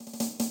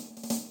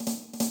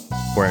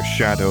where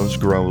shadows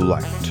grow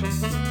light.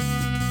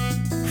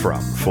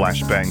 From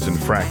Flashbangs and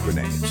Frag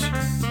Grenades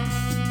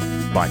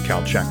by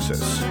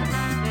Calchexis.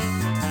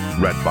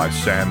 Read by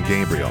Sam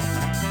Gabriel.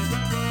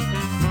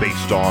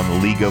 Based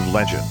on League of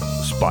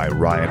Legends by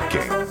Riot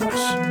Games.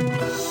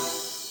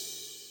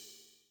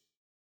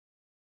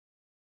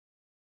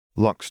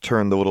 Lux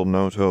turned the little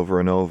note over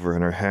and over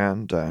in her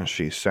hand as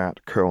she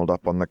sat curled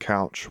up on the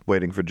couch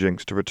waiting for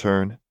Jinx to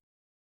return.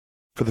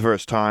 For the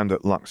first time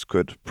that Lux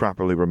could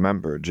properly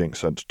remember, Jinx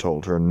had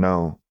told her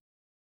no.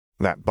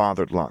 That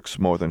bothered Lux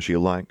more than she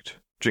liked.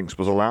 Jinx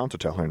was allowed to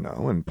tell her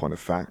no. In point of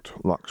fact,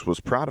 Lux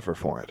was proud of her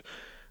for it.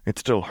 It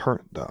still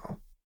hurt, though.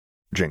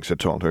 Jinx had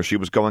told her she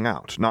was going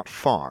out, not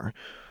far,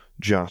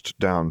 just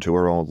down to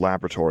her old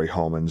laboratory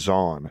home in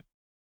Zaun.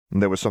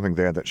 There was something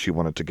there that she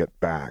wanted to get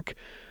back,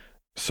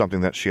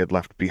 something that she had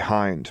left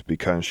behind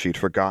because she'd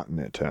forgotten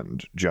it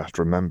and just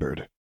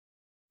remembered.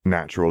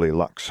 Naturally,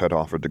 Lux had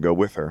offered to go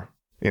with her,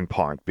 in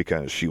part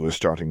because she was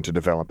starting to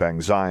develop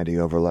anxiety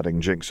over letting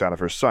Jinx out of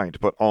her sight,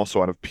 but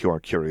also out of pure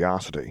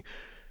curiosity.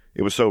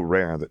 It was so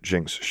rare that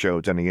Jinx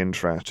showed any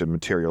interest in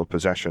material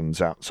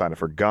possessions outside of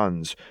her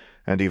guns,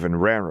 and even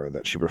rarer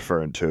that she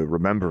referred to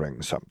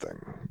remembering something,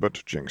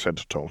 but Jinx had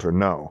told her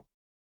no.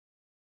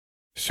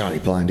 Sorry,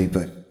 Blondie,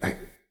 but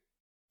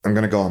I'm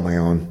gonna go on my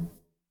own.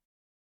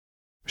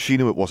 She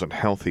knew it wasn't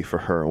healthy for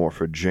her or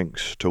for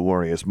Jinx to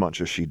worry as much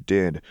as she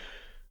did.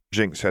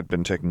 Jinx had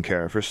been taking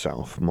care of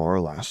herself, more or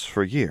less,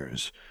 for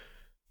years.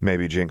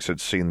 Maybe Jinx had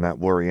seen that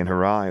worry in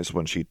her eyes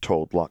when she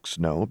told Lux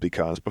no,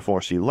 because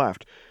before she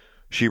left,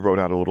 she wrote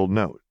out a little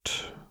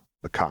note,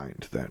 the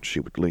kind that she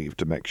would leave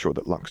to make sure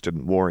that Lux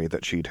didn't worry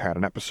that she'd had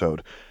an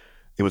episode.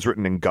 It was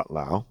written in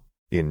Gutlau,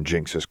 in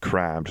Jinx's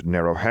crabbed,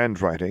 narrow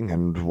handwriting,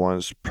 and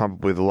was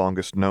probably the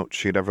longest note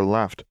she'd ever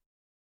left.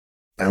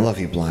 I love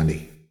you,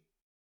 Blondie.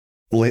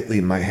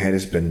 Lately, my head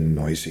has been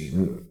noisy.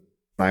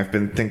 I've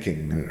been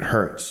thinking, and it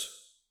hurts.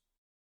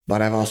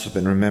 But I've also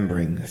been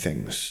remembering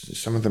things.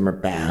 Some of them are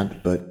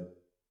bad, but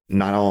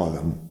not all of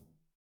them.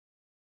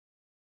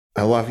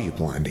 I love you,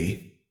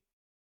 Blondie.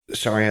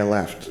 Sorry I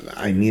left.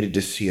 I needed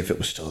to see if it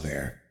was still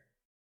there.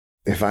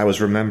 If I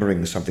was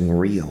remembering something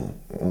real,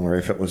 or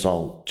if it was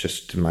all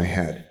just in my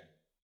head.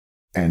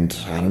 And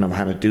I don't know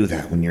how to do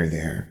that when you're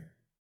there.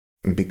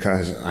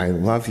 Because I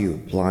love you,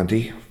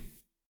 Blondie.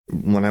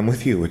 When I'm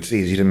with you, it's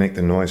easy to make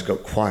the noise go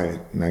quiet,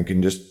 and I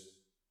can just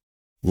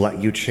let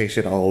you chase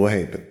it all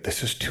away, but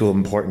this is too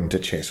important to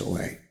chase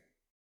away.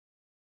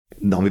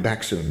 I'll be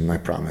back soon, I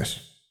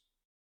promise.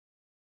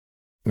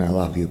 And I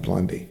love you,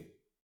 Blondie.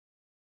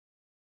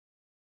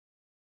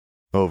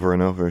 Over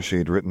and over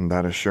she'd written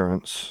that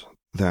assurance,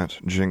 that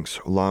Jinx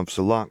loves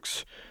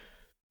Lux,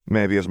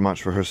 maybe as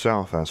much for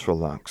herself as for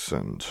Lux,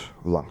 and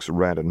Lux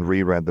read and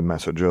reread the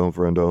message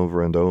over and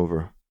over and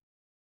over.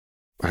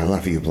 I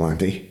love you,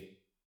 Blondie.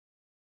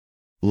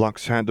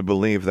 Lux had to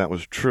believe that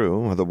was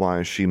true,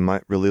 otherwise she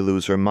might really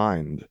lose her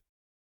mind.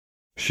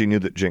 She knew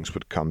that Jinx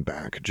would come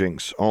back.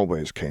 Jinx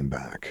always came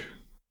back.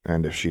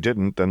 And if she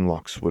didn't, then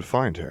Lux would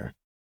find her.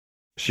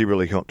 She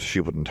really hoped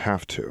she wouldn't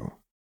have to.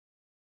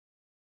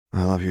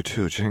 I love you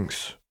too,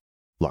 Jinx,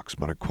 Lux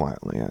muttered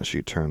quietly as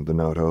she turned the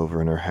note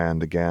over in her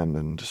hand again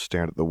and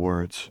stared at the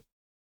words.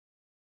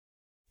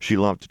 She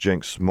loved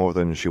Jinx more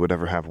than she would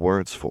ever have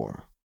words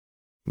for.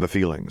 The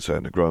feelings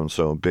had grown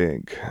so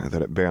big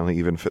that it barely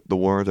even fit the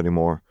word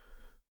anymore.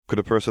 Could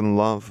a person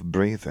love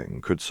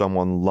breathing? Could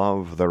someone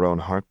love their own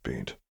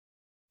heartbeat?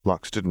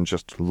 Lux didn't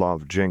just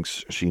love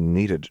Jinx, she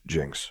needed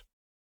Jinx.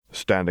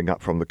 Standing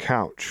up from the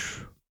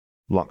couch,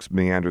 Lux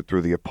meandered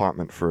through the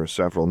apartment for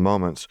several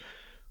moments,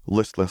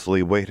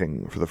 listlessly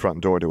waiting for the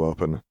front door to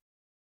open.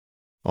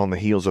 On the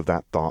heels of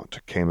that thought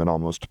came an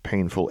almost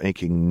painful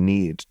aching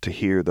need to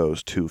hear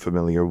those two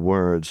familiar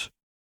words.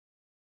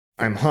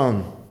 I'm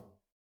home.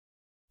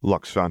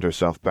 Lux found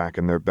herself back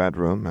in their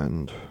bedroom,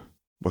 and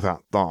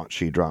without thought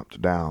she dropped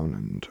down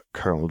and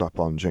curled up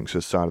on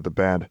Jinx's side of the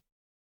bed.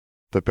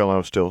 The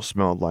pillow still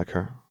smelled like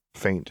her,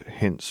 faint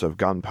hints of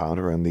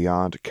gunpowder and the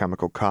odd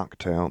chemical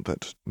cocktail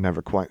that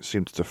never quite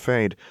seemed to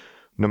fade,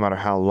 no matter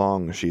how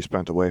long she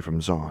spent away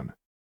from Zaun.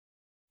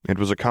 It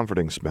was a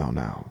comforting smell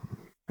now.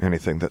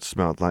 Anything that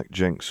smelled like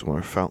Jinx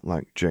or felt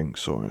like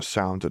Jinx or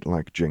sounded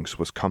like Jinx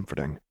was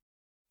comforting.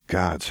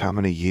 Gods, how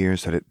many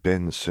years had it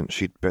been since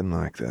she'd been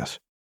like this?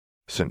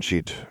 Since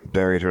she'd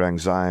buried her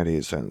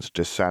anxieties and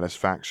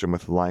dissatisfaction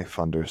with life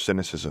under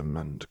cynicism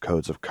and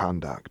codes of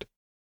conduct,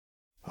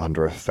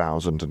 under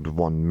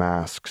 1,001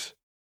 masks.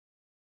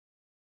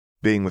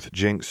 Being with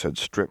Jinx had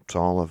stripped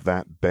all of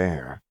that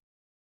bare.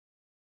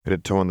 It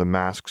had torn the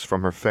masks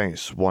from her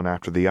face, one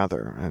after the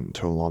other,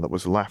 until all that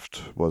was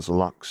left was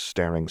Lux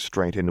staring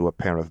straight into a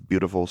pair of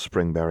beautiful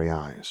springberry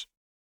eyes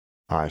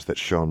that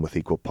shone with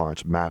equal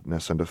parts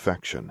madness and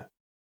affection.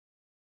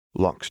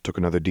 Lux took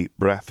another deep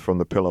breath from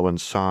the pillow and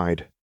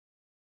sighed.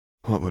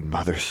 What would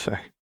Mother say?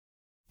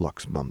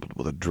 Lux mumbled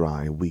with a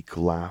dry, weak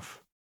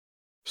laugh.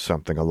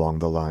 Something along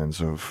the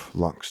lines of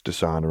Lux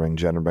dishonoring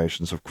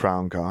generations of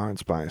crown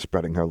guards by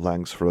spreading her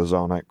legs for a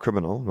Zaunite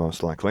criminal,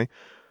 most likely,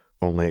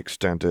 only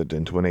extended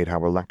into an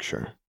 8-hour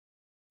lecture.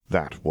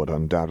 That would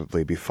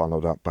undoubtedly be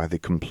followed up by the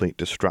complete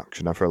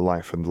destruction of her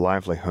life and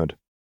livelihood.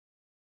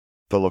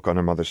 The look on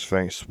her mother's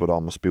face would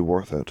almost be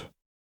worth it.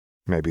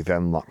 Maybe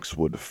then Lux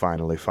would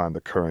finally find the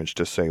courage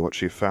to say what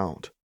she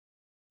felt.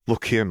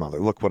 "Look here, Mother,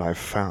 look what I've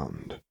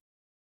found.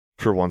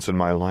 For once in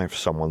my life,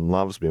 someone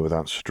loves me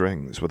without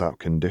strings, without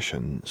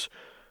conditions,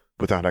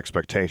 without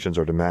expectations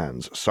or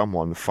demands.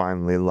 Someone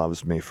finally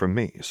loves me for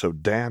me, so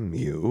damn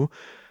you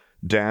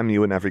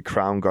and every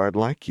crown guard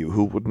like you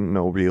who wouldn't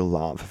know real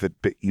love if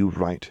it bit you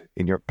right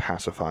in your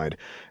pacified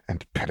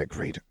and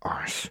pedigreed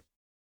arse."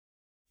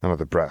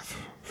 Another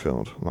breath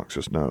filled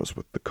Lux's nose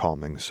with the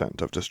calming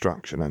scent of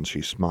destruction, and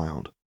she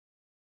smiled.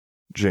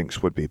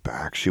 Jinx would be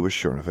back, she was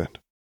sure of it.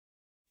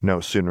 No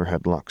sooner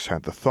had Lux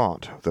had the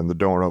thought than the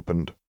door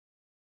opened.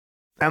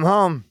 "I'm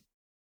home."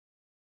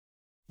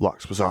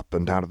 Lux was up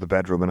and out of the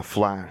bedroom in a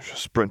flash,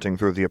 sprinting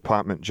through the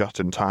apartment just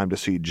in time to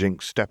see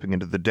Jinx stepping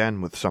into the den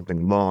with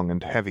something long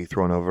and heavy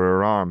thrown over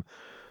her arm.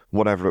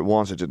 Whatever it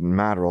was, it didn't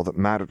matter. All that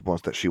mattered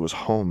was that she was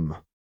home.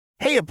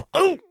 "Hey,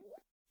 oh!"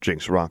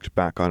 Jinx rocked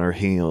back on her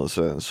heels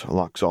as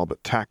Lux all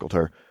but tackled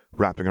her,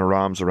 wrapping her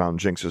arms around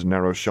Jinx's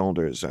narrow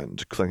shoulders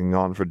and clinging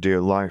on for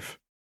dear life.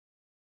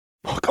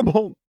 "Oh, come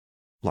home,"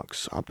 Lux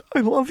sobbed.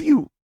 "I love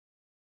you."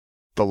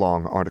 The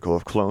long article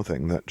of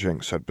clothing that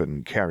Jinx had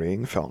been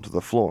carrying fell to the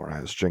floor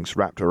as Jinx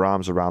wrapped her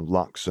arms around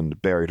Lux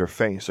and buried her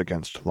face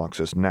against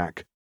Lux's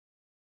neck.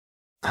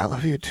 "I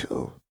love you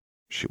too,"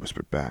 she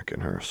whispered back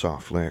in her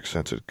softly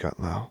accented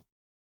gutlow.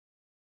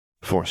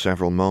 For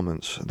several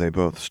moments they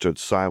both stood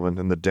silent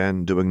in the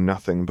den, doing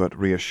nothing but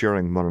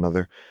reassuring one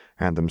another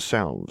and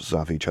themselves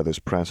of each other's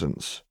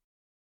presence.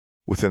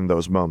 Within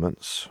those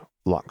moments,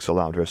 Lux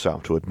allowed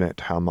herself to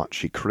admit how much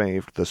she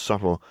craved the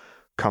subtle,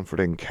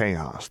 comforting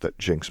chaos that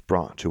Jinx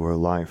brought to her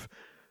life,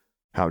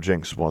 how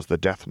Jinx was the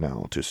death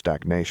knell to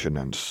stagnation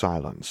and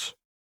silence.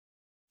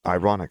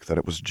 Ironic that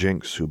it was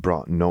Jinx who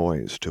brought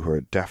noise to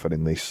her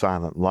deafeningly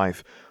silent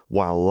life,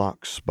 while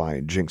Lux,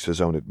 by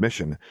Jinx's own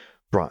admission,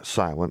 brought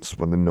silence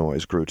when the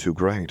noise grew too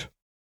great.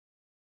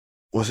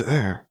 "Was it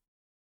there?"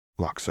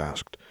 Lux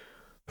asked,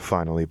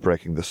 finally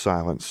breaking the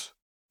silence.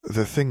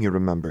 "The thing you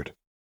remembered?"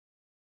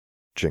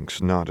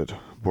 Jinx nodded,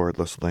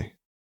 wordlessly.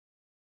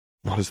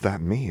 "What does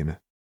that mean?"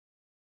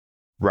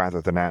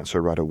 Rather than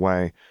answer right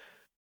away,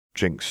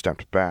 Jinx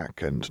stepped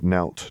back and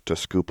knelt to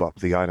scoop up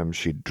the item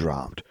she'd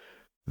dropped,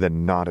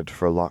 then nodded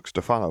for Lux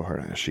to follow her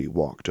as she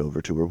walked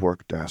over to her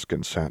work desk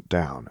and sat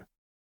down.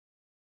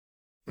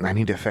 "I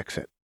need to fix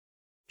it,"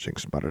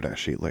 Jinx muttered as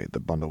she laid the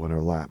bundle in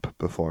her lap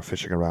before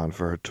fishing around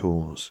for her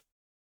tools.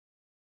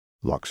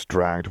 Lux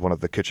dragged one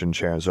of the kitchen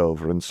chairs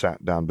over and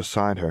sat down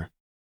beside her.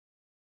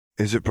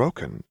 "Is it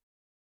broken?"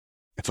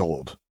 "It's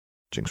old,"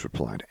 Jinx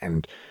replied,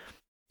 and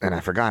I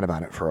forgot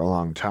about it for a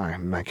long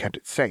time. I kept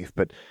it safe,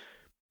 but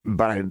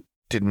I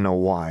didn't know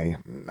why.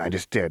 I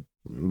just did,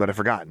 but I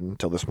forgot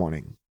until this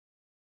morning."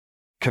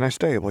 "Can I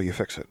stay while you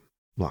fix it?"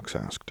 Lux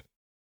asked.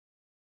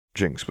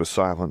 Jinx was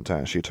silent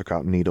as she took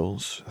out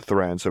needles,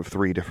 threads of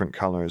 3 different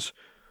colors,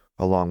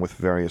 along with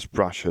various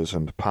brushes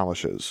and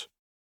polishes.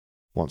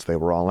 Once they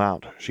were all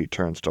out, she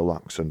turned to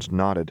Lux and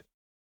nodded.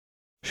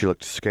 She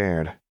looked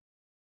scared.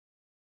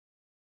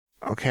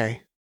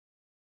 "Okay."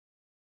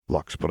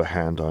 Lux put a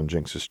hand on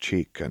Jinx's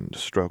cheek and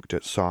stroked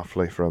it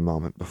softly for a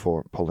moment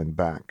before pulling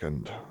back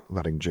and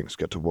letting Jinx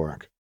get to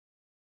work.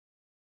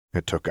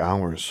 It took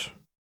hours.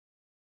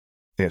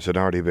 It had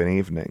already been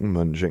evening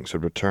when Jinx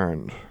had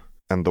returned,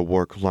 and the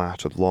work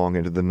lasted long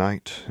into the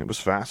night. It was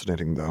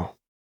fascinating, though.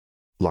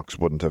 Lux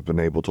wouldn't have been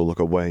able to look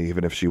away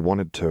even if she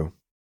wanted to.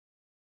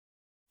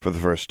 For the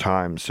first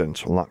time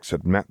since Lux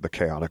had met the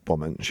chaotic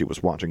woman, she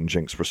was watching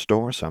Jinx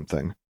restore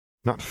something.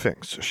 Not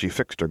fix, she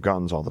fixed her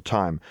guns all the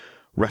time.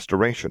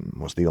 Restoration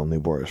was the only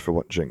word for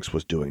what Jinx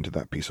was doing to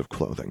that piece of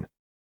clothing.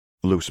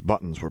 Loose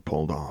buttons were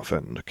pulled off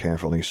and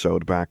carefully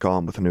sewed back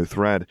on with a new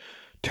thread,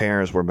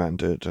 tears were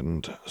mended,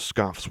 and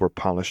scuffs were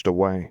polished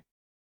away.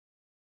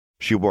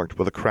 She worked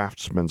with a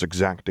craftsman's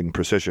exacting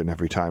precision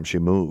every time she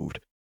moved.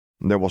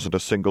 There wasn't a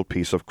single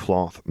piece of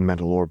cloth,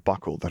 metal, or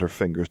buckle that her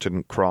fingers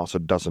didn't cross a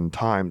dozen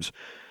times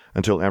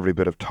until every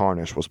bit of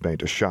tarnish was made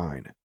to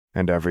shine,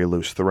 and every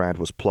loose thread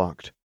was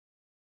plucked.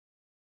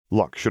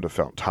 Lux should have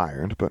felt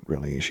tired, but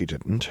really she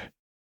didn't.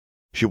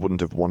 She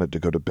wouldn't have wanted to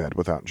go to bed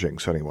without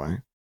Jinx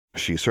anyway.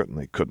 She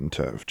certainly couldn't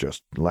have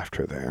just left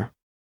her there.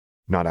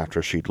 Not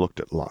after she'd looked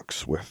at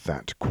Lux with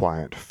that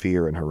quiet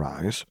fear in her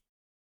eyes.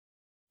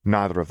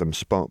 Neither of them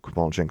spoke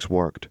while Jinx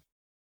worked.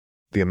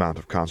 The amount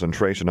of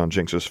concentration on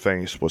Jinx's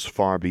face was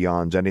far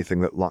beyond anything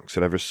that Lux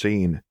had ever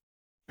seen.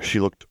 She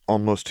looked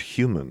almost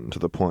human to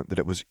the point that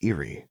it was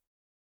eerie.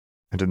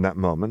 And in that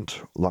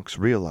moment, Lux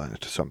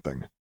realized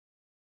something.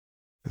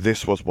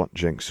 This was what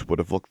Jinx would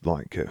have looked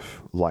like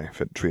if life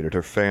had treated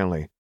her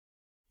fairly.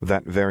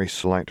 That very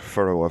slight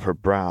furrow of her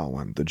brow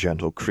and the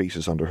gentle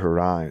creases under her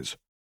eyes.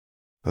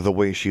 The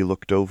way she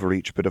looked over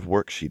each bit of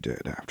work she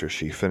did after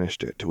she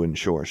finished it to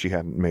ensure she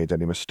hadn't made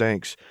any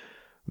mistakes,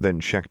 then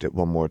checked it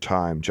one more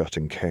time just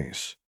in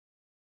case.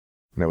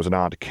 There was an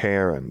odd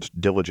care and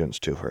diligence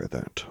to her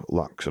that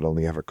Lux had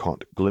only ever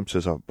caught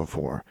glimpses of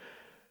before,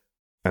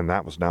 and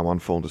that was now on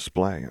full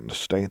display and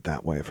stayed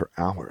that way for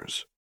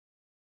hours.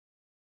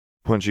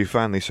 When she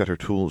finally set her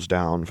tools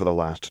down for the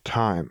last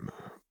time,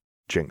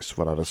 Jinx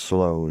let out a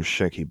slow,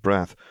 shaky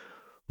breath,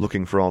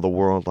 looking for all the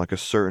world like a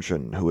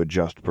surgeon who had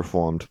just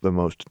performed the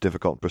most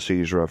difficult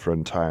procedure of her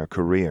entire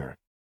career.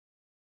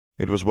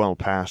 It was well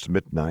past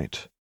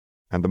midnight,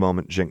 and the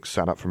moment Jinx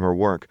sat up from her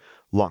work,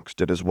 Lux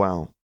did as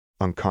well,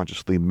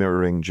 unconsciously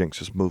mirroring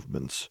Jinx's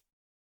movements.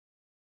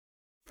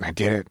 "I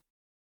did it,"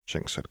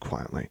 Jinx said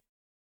quietly,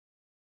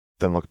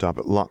 then looked up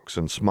at Lux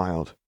and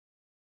smiled.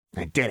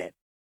 "I did it."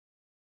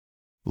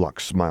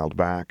 Lux smiled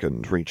back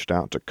and reached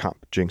out to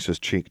cup Jinx's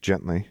cheek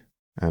gently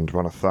and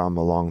run a thumb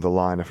along the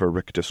line of her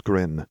rictus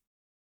grin.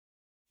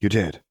 "You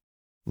did,"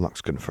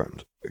 Lux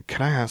confirmed.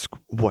 "Can I ask,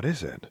 what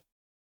is it?"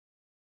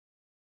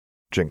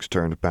 Jinx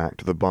turned back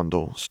to the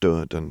bundle,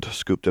 stood, and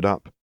scooped it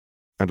up,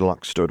 and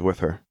Lux stood with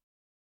her.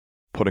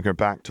 Putting her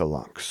back to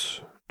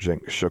Lux,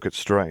 Jinx shook it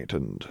straight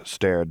and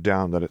stared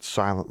down at it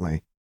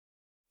silently.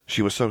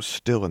 She was so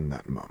still in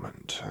that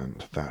moment,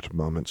 and that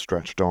moment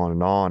stretched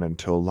on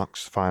until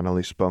Lux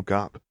finally spoke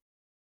up.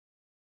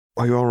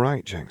 "Are you all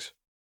right, Jinx?"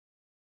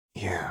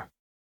 "Yeah."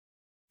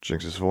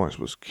 Jinx's voice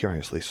was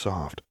curiously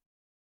soft.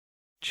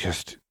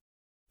 "Just,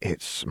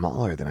 it's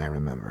smaller than I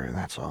remember,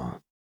 that's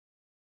all.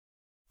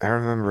 I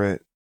remember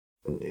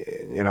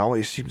it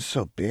always seemed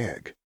so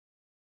big."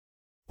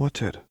 "What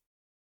did?"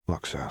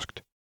 Lux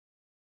asked.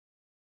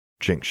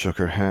 Jinx shook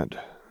her head,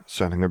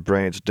 setting her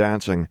braids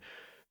dancing,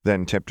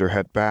 then tipped her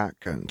head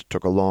back and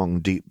took a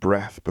long, deep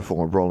breath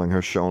before rolling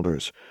her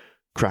shoulders,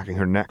 cracking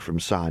her neck from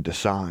side to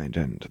side,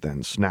 and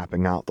then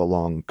snapping out the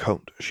long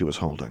coat she was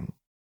holding.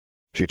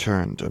 She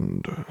turned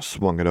and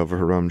swung it over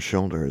her own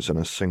shoulders in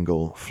a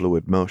single,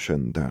 fluid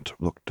motion that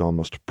looked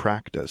almost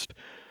practiced,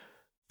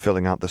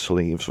 filling out the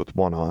sleeves with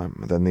one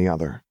arm, then the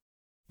other,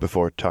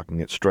 before tucking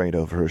it straight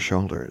over her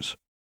shoulders.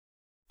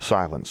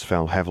 Silence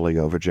fell heavily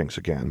over Jinx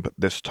again, but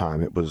this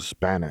time it was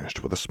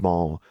banished with a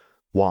small,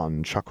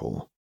 wan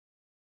chuckle.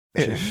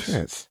 "It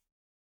fits,"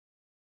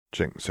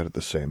 Jinx said at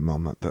the same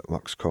moment that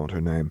Lux called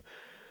her name.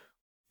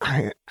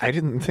 I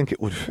didn't think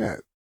it would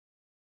fit."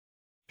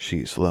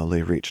 She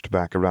slowly reached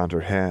back around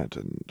her head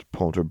and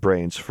pulled her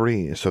braids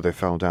free so they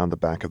fell down the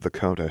back of the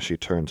coat as she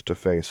turned to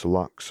face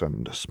Lux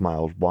and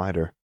smiled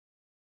wider.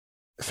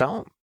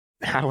 "So,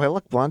 how do I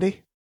look,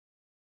 Blondie?"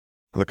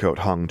 The coat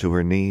hung to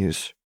her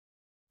knees.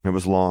 It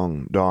was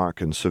long, dark,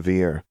 and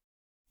severe,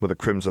 with a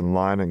crimson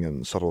lining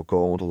and subtle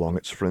gold along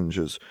its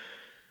fringes.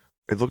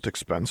 It looked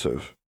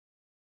expensive.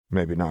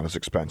 Maybe not as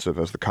expensive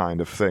as the kind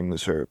of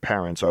things her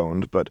parents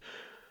owned, but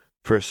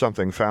for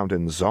something found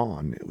in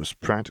Zaun, it was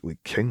practically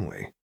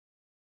kingly.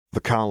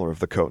 The collar of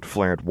the coat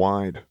flared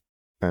wide,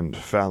 and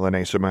fell in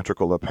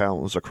asymmetrical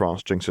lapels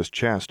across Jinx's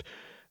chest,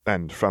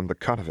 and from the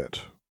cut of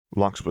it,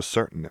 Lux was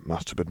certain it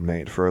must have been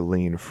made for a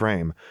lean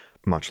frame,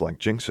 much like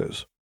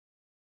Jinx's.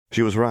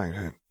 She was right,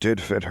 it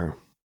did fit her,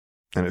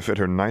 and it fit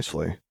her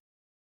nicely.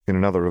 In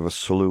another of a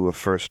slew of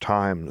first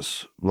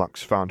times,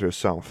 Lux found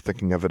herself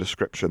thinking of a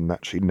description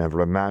that she'd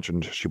never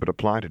imagined she would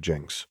apply to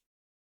Jinx.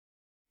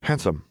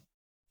 "Handsome,"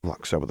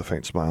 Lux said with a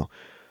faint smile.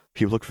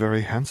 "You look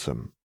very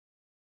handsome."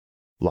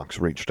 Lux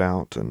reached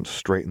out and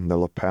straightened the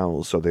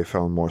lapels so they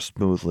fell more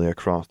smoothly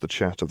across the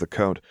chest of the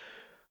coat,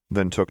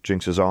 then took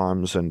Jinx's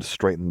arms and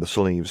straightened the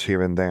sleeves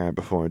here and there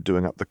before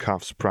doing up the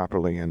cuffs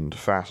properly and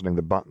fastening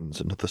the buttons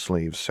into the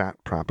sleeves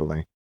sat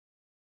properly.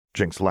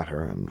 Jinx let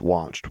her and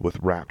watched with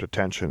rapt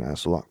attention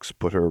as Lux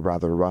put her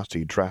rather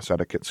rusty dress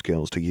etiquette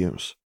skills to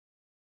use.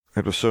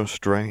 It was so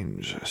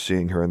strange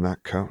seeing her in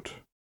that coat.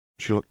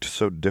 She looked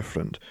so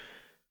different,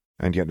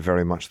 and yet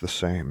very much the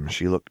same.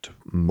 She looked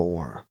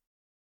more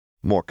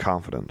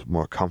confident,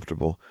 more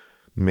comfortable,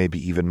 maybe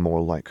even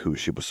more like who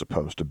she was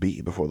supposed to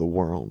be before the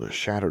world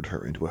shattered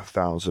her into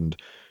 1,000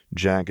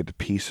 jagged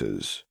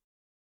pieces.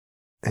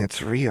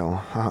 "It's real,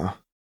 huh?"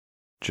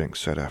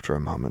 Jinx said after a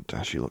moment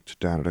as she looked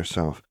down at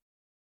herself,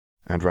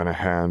 and ran a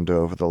hand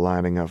over the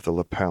lining of the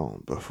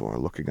lapel before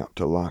looking up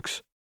to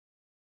Lux.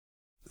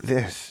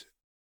 It's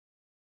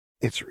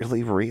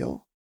really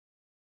real?"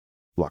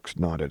 Lux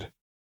nodded.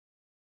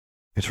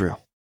 "It's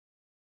real."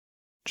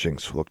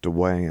 Jinx looked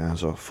away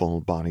as a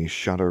full-body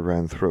shudder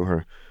ran through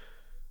her,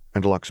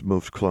 and Lux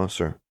moved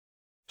closer,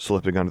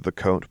 slipping under the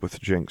coat with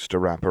Jinx to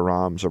wrap her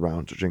arms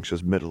around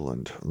Jinx's middle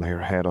and lay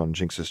her head on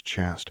Jinx's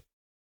chest.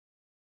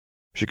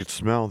 She could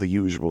smell the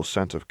usual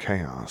scent of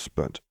chaos,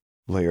 but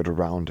layered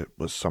around it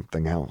was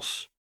something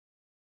else.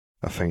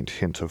 A faint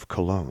hint of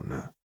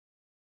cologne.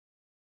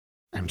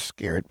 "I'm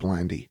scared,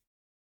 Blondie,"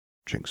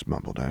 Jinx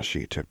mumbled as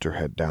she tipped her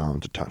head down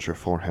to touch her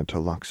forehead to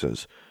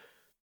Lux's.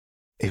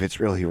 "If it's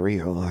really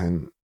real,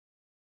 then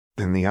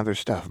the other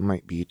stuff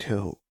might be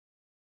too."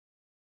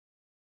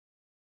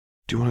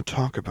 "Do you want to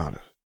talk about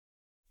it?"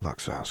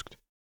 Lux asked.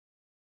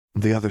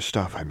 "The other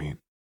stuff, I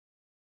mean."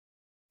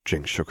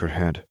 Jinx shook her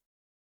head.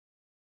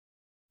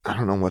 "I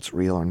don't know what's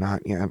real or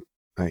not yet.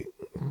 I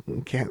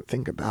can't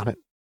think about it.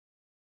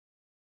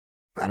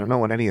 I don't know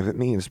what any of it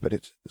means,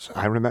 but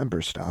I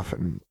remember stuff,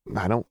 and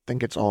I don't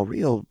think it's all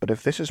real, but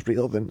if this is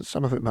real, then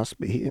some of it must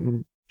be,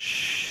 and..."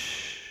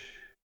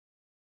 "Shh,"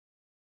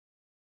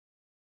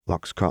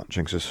 Lux caught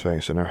Jinx's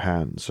face in her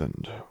hands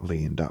and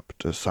leaned up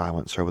to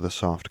silence her with a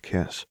soft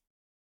kiss,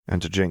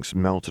 and Jinx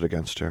melted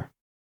against her,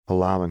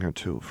 allowing her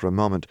to, for a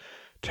moment,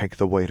 take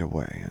the weight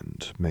away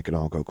and make it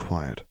all go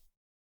quiet.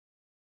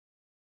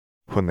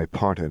 When they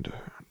parted,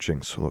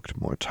 Jinx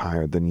looked more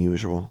tired than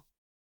usual.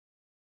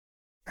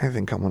 "I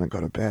think I want to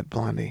go to bed,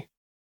 Blondie,"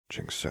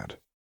 Jinx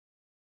said.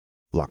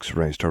 Lux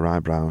raised her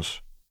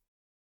eyebrows.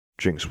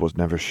 Jinx was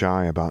never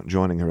shy about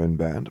joining her in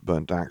bed,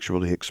 but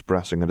actually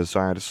expressing a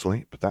desire to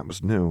sleep, that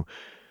was new.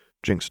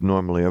 Jinx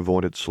normally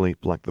avoided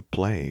sleep like the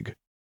plague.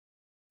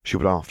 She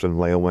would often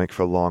lay awake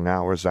for long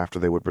hours after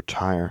they would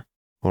retire,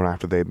 or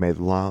after they had made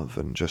love,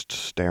 and just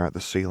stare at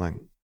the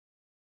ceiling.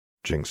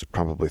 Jinx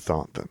probably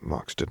thought that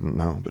Lux didn't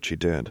know, but she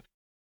did.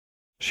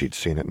 She'd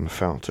seen it and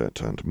felt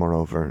it, and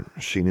moreover,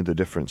 she knew the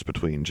difference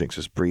between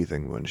Jinx's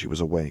breathing when she was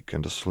awake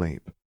and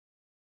asleep.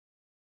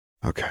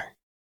 "Okay."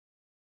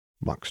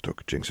 Lux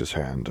took Jinx's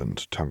hand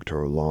and tugged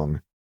her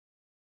along.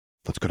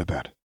 "Let's go to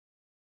bed."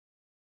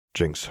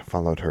 Jinx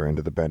followed her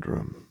into the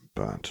bedroom,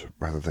 but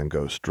rather than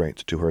go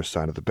straight to her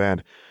side of the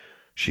bed,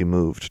 she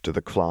moved to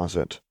the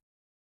closet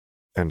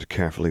and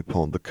carefully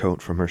pulled the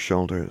coat from her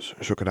shoulders,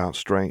 shook it out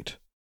straight,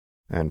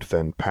 and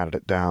then patted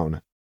it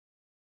down.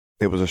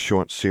 It was a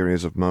short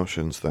series of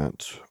motions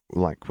that,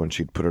 like when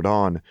she'd put it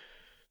on,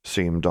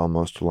 seemed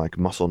almost like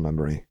muscle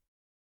memory.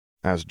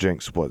 As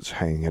Jinx was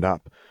hanging it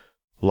up,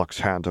 Lux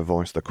had to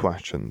voice the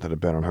question that had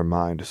been on her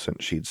mind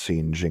since she'd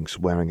seen Jinx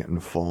wearing it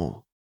in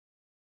full.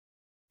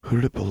 "Who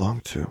did it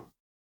belong to?"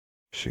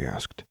 she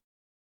asked.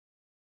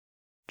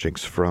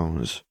 Jinx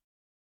froze,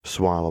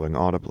 swallowing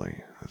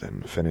audibly,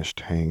 then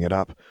finished hanging it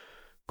up,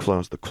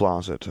 closed the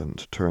closet,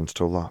 and turned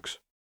to Lux.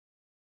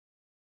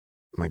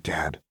 "My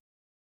dad,"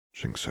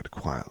 Jinx said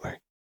quietly.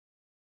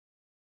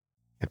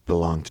 "It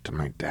belonged to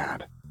my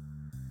dad."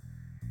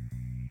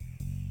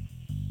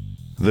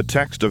 The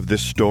text of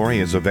this story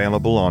is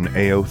available on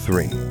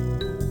AO3.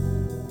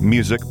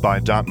 Music by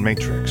Dot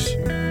Matrix.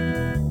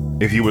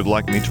 If you would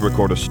like me to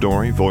record a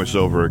story, voice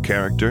over a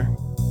character,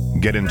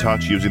 get in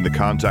touch using the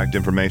contact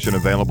information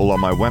available on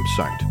my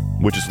website,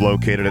 which is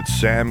located at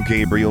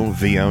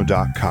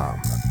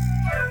samgabrielvo.com.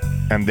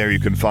 And there you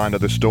can find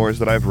other stories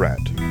that I've read,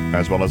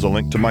 as well as a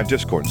link to my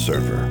Discord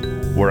server,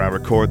 where I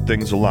record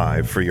things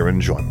live for your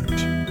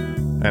enjoyment.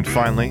 And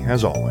finally,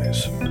 as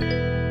always,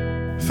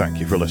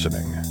 thank you for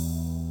listening.